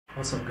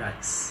What's up,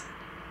 guys?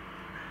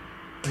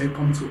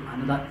 Welcome to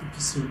another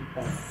episode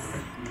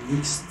of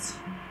Mixed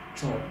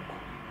Chug.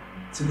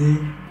 Today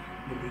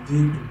we'll be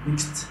doing the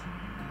mixed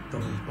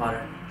double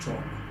barrel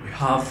chug. We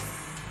have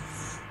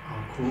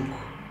our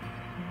Coke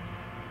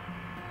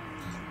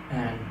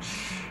and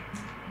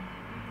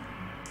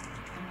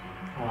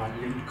our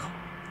Limca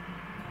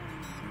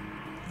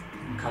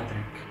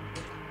drink,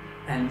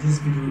 and this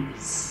video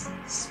is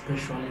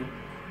specially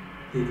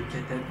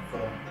dedicated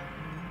for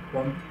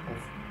one of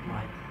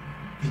my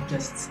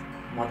biggest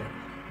model,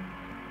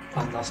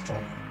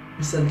 Chug.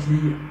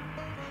 Recently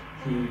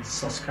he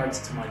subscribed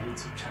to my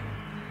YouTube channel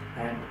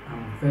and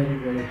I'm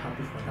very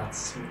happy for that.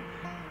 So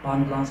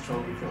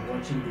Chug, if you're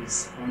watching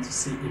this, I want to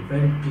say a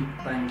very big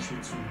thank you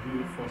to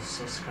you for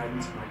subscribing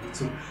to my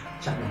YouTube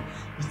channel.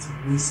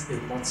 It means a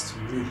lot to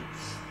me.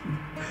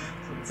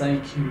 So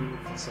thank you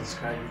for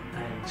subscribing,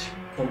 and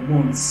for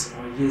months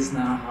or years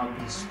now I've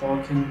been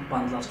stalking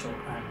Chug,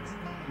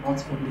 and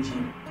not only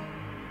him,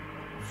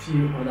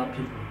 few other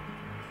people,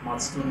 Matt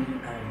Stoney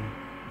and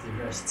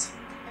the rest.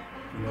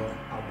 You know,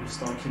 I'll be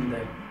stalking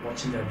them,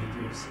 watching their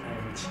videos,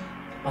 and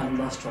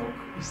Chug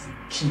is the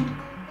king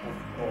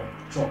of all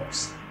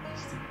chugs.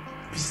 He's the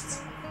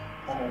beast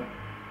of all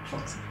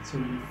chugs. So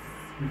if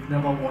you've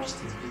never watched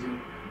his video,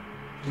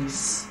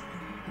 please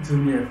do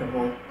me a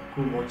favor,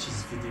 go watch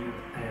his video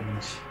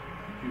and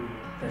you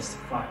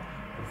testify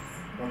of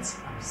what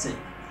I'm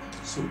saying.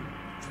 So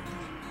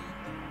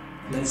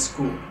let's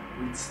go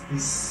with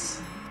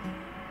this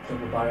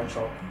double barrel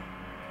chug.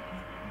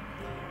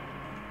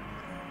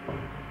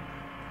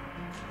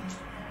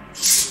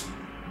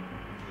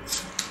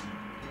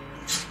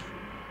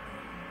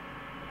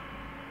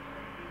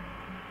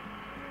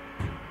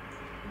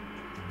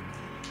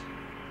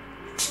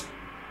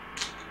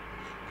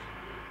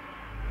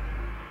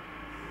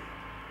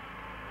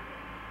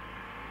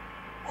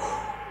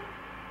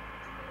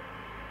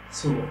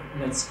 So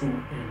let's go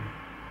in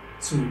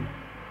 2,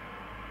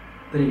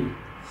 3,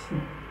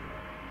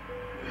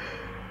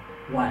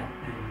 1,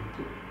 and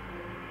go.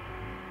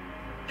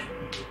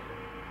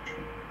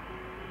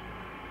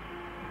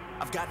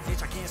 I've got an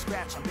itch I can't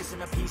scratch, I'm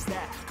missing a piece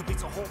that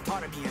completes a whole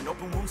part of me, an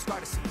open wound scar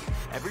to see.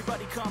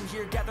 Everybody come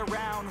here, gather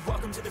round,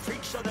 welcome to the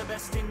freak show, the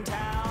best in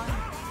town.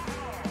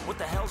 What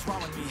the hell's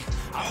wrong with me?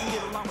 I don't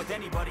get along with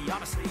anybody,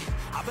 honestly.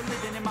 I've been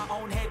living in my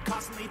own head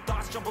constantly,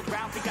 thoughts jumbled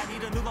around, think I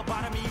need a new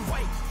lobotomy.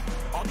 Wait,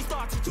 all these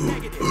thoughts are too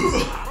negative.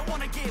 I don't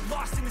wanna get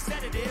lost in the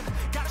sedative.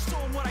 Gotta show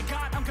them what I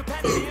got, I'm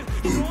competitive.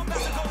 You know I'm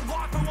about to go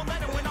long, but won't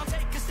let it win. I'll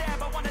take a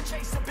stab, I wanna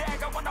chase a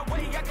bag. I want a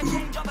way I can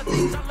change all the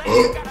things I lack.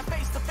 I gotta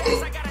face the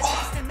facts, I gotta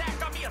taste and that.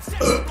 Got me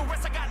obsessed with the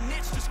rest, I got an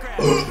itch to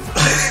scratch.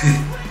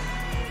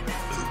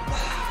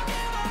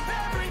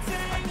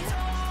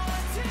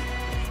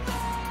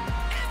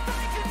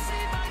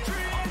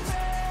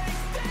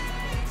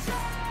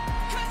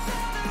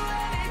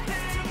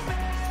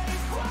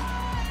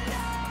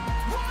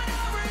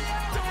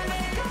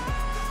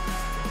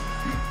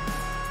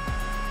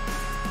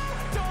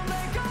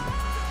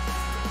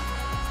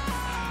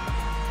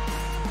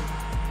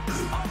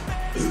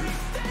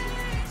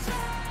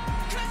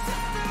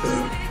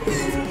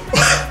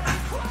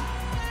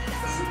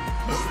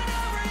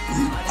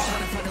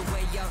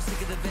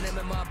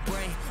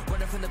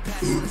 From the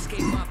past, wanna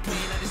escape my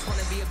pain. I just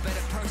wanna be a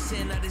better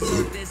person. I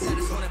deserve this, I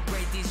just wanna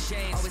break these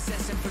chains. Always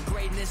asking for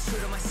greatness,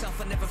 true to myself,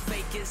 I never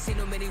fake it. Seen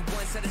no many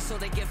once, I just so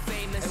they get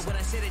famous. And when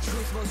I say the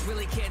truth, most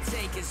really can't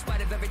take it. In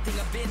spite of everything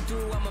I've been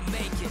through, I'ma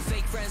make it.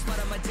 Fake friends,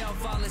 but on my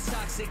downfall is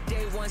toxic.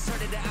 Day one,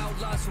 started to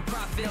outlaws for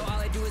profit.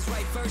 All I do is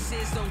write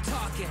verses, no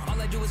talking. All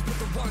I do is put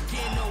the work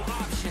in, no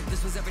option.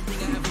 This was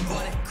everything I ever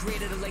wanted.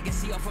 Created a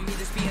legacy off of me,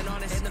 just being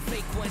honest. And the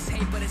fake ones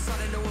hate, but it's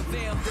all to no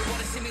avail. They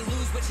wanna see me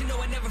lose, but you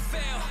know I never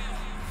fail.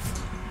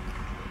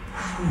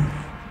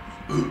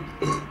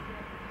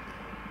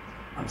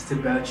 I'm still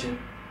belching.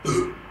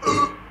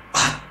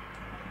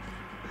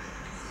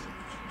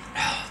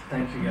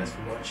 Thank you guys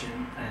for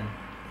watching, and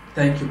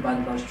thank you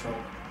Chug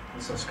for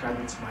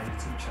subscribing to my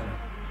YouTube channel,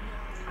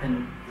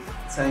 and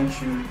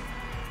thank you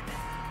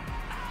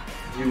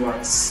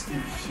viewers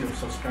if you've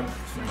subscribed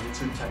to my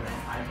YouTube channel.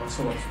 I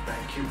also want to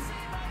thank you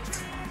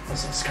for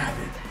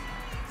subscribing.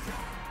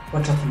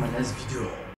 Watch out for my next video.